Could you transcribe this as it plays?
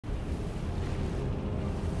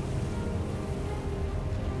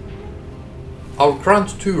Our grand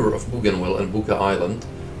tour of Bougainville and Buka Island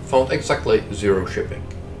found exactly 0 shipping,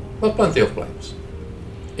 but plenty of planes.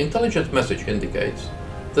 Intelligent message indicates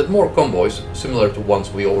that more convoys, similar to ones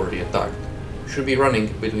we already attacked, should be running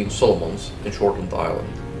between Solomons and Shortland Island.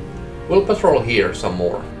 We'll patrol here some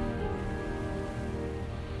more.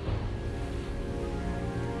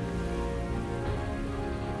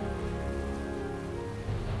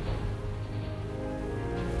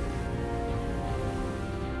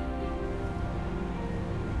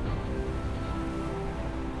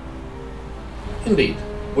 Indeed,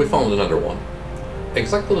 we found another one.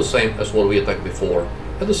 Exactly the same as what we attacked before,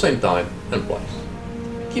 at the same time and place.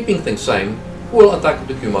 Keeping things same, we'll attack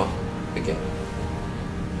the Kuma again.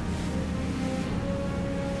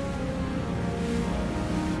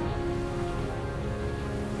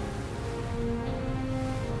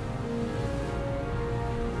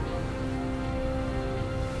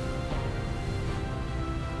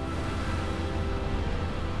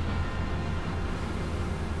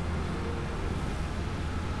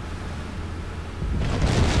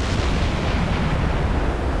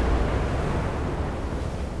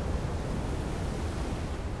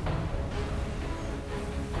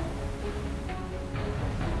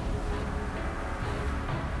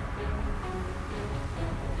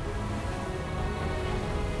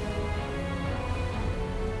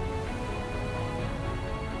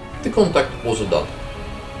 The contact was a dud,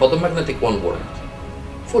 but the magnetic one weren't.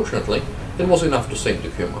 Fortunately, it was enough to sink the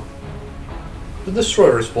Kuma. The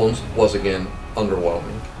destroyer response was again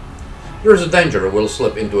underwhelming. There is a danger we'll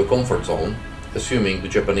slip into a comfort zone, assuming the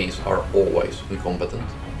Japanese are always incompetent.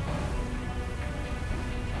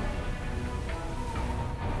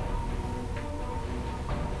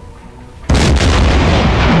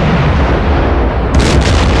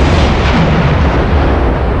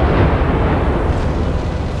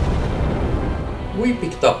 We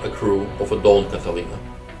picked up a crew of a Dawn Catalina.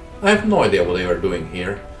 I have no idea what they are doing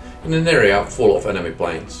here, in an area full of enemy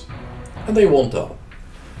planes. And they won't tell.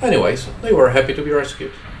 Anyways, they were happy to be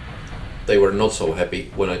rescued. They were not so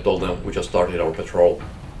happy when I told them we just started our patrol.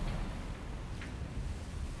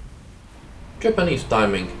 Japanese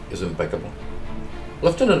timing is impeccable.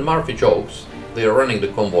 Lieutenant Murphy jokes they are running the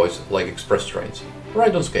convoys like express trains,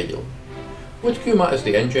 right on schedule, with Kuma as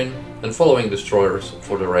the engine and following destroyers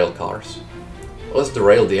for the rail cars. Let's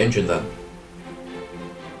derail the engine then.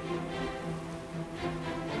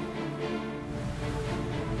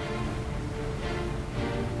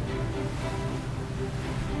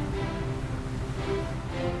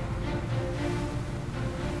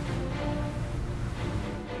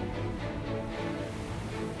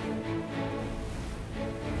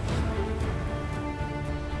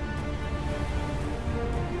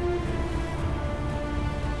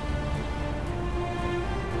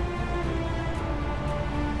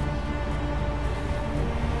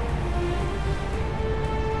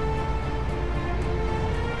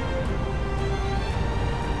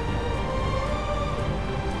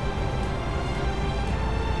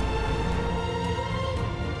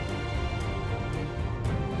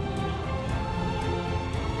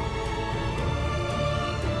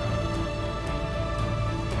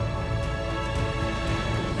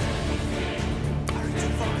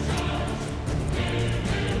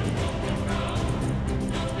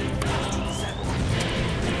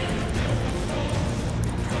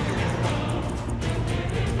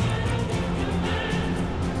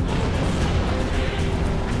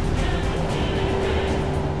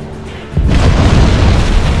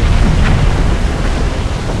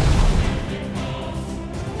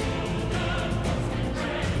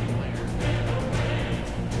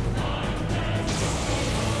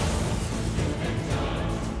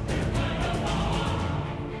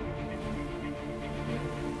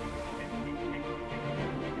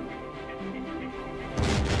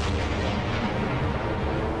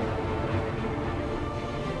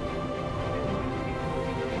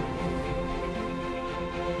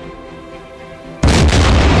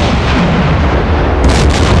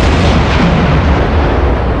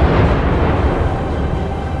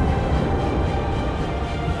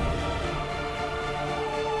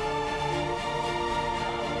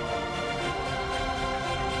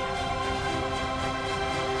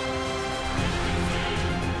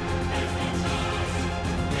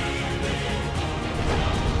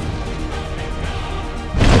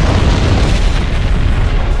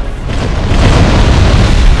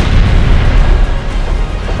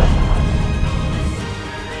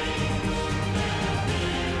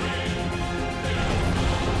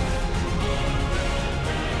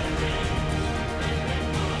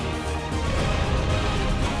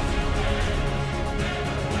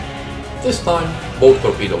 This time, both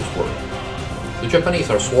torpedoes worked. The Japanese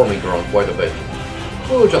are swarming around quite a bit.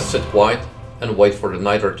 We will just sit quiet and wait for the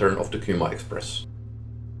night return of the Kuma Express.